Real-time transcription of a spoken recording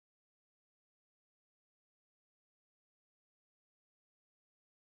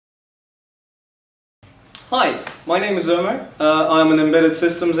Hi, my name is Omar. I'm an embedded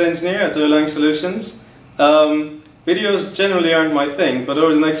systems engineer at Erlang Solutions. Videos generally aren't my thing, but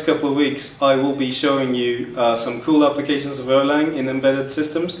over the next couple of weeks I will be showing you some cool applications of Erlang in embedded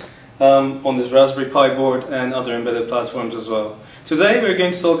systems on this Raspberry Pi board and other embedded platforms as well. Today we're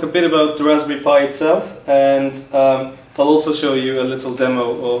going to talk a bit about the Raspberry Pi itself, and I'll also show you a little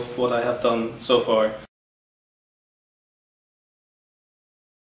demo of what I have done so far.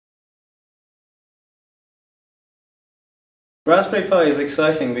 Raspberry Pi is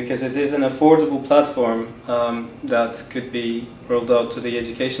exciting because it is an affordable platform that could be rolled out to the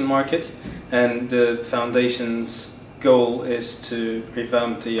education market, and the Foundation's goal is to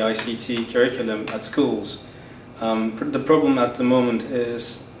revamp the ICT curriculum at schools. The problem at the moment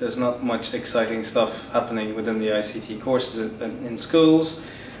is there's not much exciting stuff happening within the ICT courses in schools,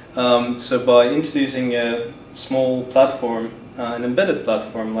 so by introducing a small platform, an embedded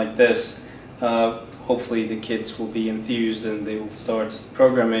platform like this, hopefully the kids will be enthused and they will start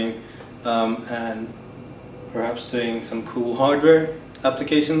programming and perhaps doing some cool hardware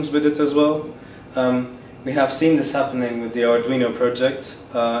applications with it as well. We have seen this happening with the Arduino project,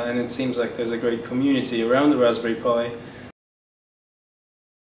 and it seems like there's a great community around the Raspberry Pi.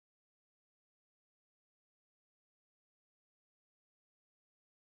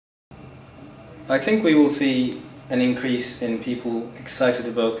 I think we will see an increase in people excited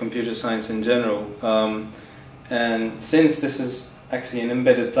about computer science in general, and since this is actually an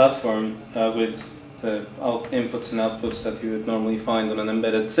embedded platform with inputs and outputs that you would normally find on an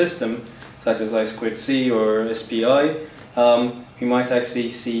embedded system such as I2C or SPI, we might actually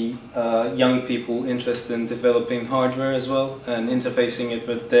see young people interested in developing hardware as well and interfacing it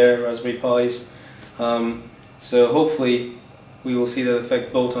with their Raspberry Pis. So hopefully we will see that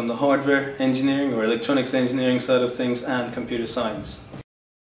effect both on the hardware engineering or electronics engineering side of things and computer science.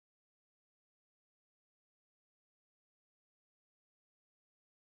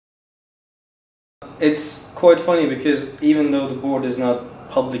 It's quite funny because even though the board is not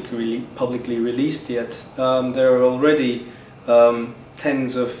publicly released yet, there are already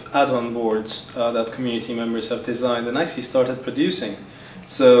tens of add-on boards that community members have designed and actually started producing.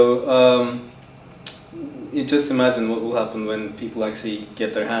 So you just imagine what will happen when people actually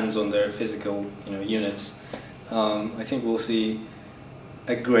get their hands on their physical, units. I think we'll see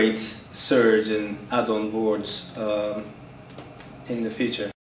a great surge in add-on boards in the future.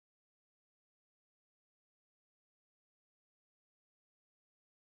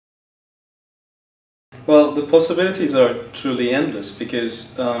 Well, the possibilities are truly endless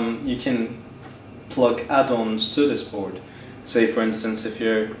because you can plug add-ons to this board. Say, for instance, if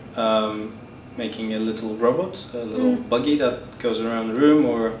you're making a little robot, a little buggy that goes around the room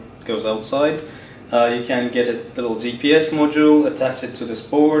or goes outside, you can get a little GPS module, attach it to this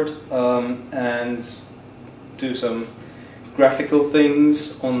board, and do some graphical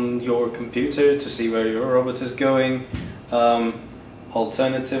things on your computer to see where your robot is going.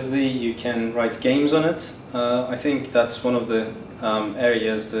 Alternatively, you can write games on it. I think that's one of the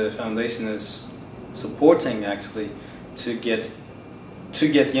areas the Foundation is supporting, actually, to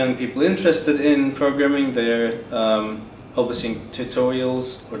get young people interested in programming. They're publishing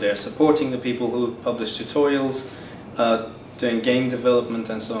tutorials, or they're supporting the people who publish tutorials, doing game development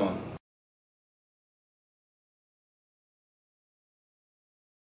and so on.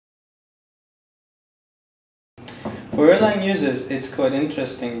 For Erlang users, it's quite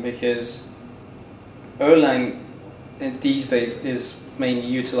interesting because Erlang these days is mainly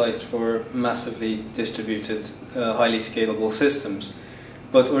utilized for massively distributed, highly scalable systems.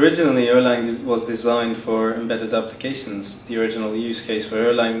 But originally Erlang was designed for embedded applications. The original use case for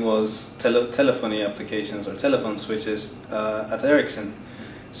Erlang was telephony applications or telephone switches at Ericsson.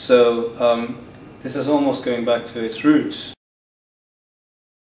 So this is almost going back to its roots.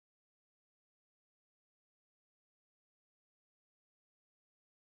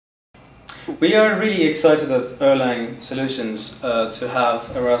 We are really excited at Erlang Solutions to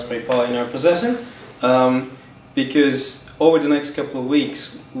have a Raspberry Pi in our possession because over the next couple of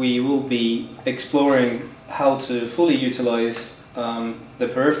weeks we will be exploring how to fully utilize the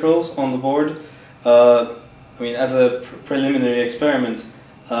peripherals on the board. As a preliminary experiment,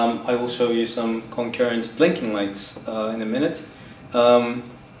 I will show you some concurrent blinking lights in a minute.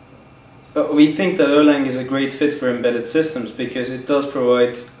 But we think that Erlang is a great fit for embedded systems because it does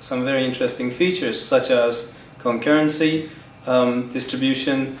provide some very interesting features such as concurrency,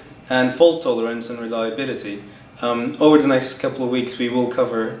 distribution, and fault tolerance and reliability. Over the next couple of weeks we will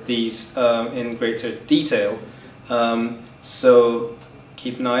cover these in greater detail, so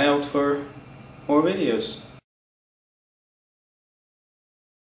keep an eye out for more videos.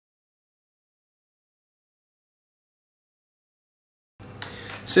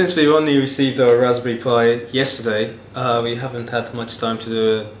 Since we've only received our Raspberry Pi yesterday, we haven't had much time to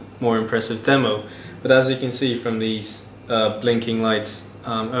do a more impressive demo. But as you can see from these blinking lights,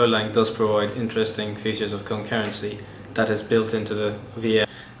 Erlang does provide interesting features of concurrency that is built into the VM.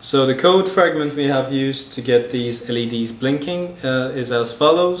 So the code fragment we have used to get these LEDs blinking is as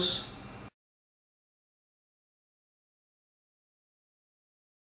follows.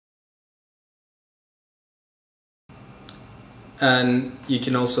 And you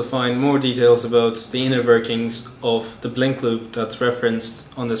can also find more details about the inner workings of the blink loop that's referenced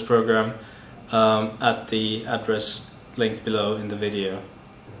on this program at the address linked below in the video.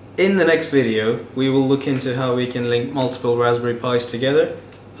 In the next video, we will look into how we can link multiple Raspberry Pis together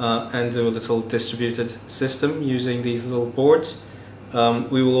and do a little distributed system using these little boards.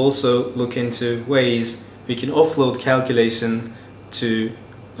 We will also look into ways we can offload calculation to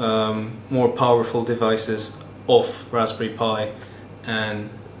more powerful devices off Raspberry Pi and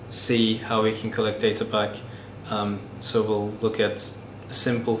see how we can collect data back. So we'll look at a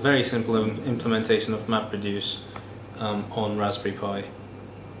simple, very simple implementation of MapReduce on Raspberry Pi.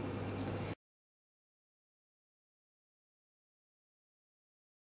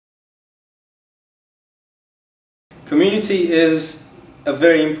 Community is a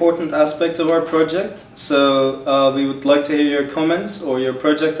very important aspect of our project, so we would like to hear your comments or your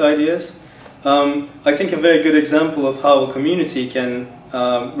project ideas. I think a very good example of how a community can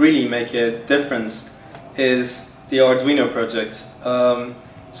really make a difference is the Arduino project.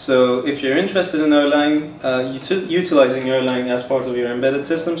 So if you're interested in Erlang, utilizing Erlang as part of your embedded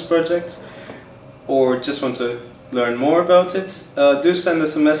systems project, or just want to learn more about it, do send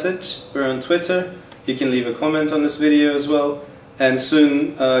us a message. We're on Twitter. You can leave a comment on this video as well, and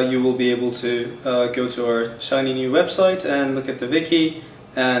soon you will be able to go to our shiny new website and look at the wiki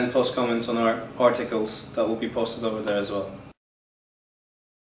and post comments on our articles that will be posted over there as well.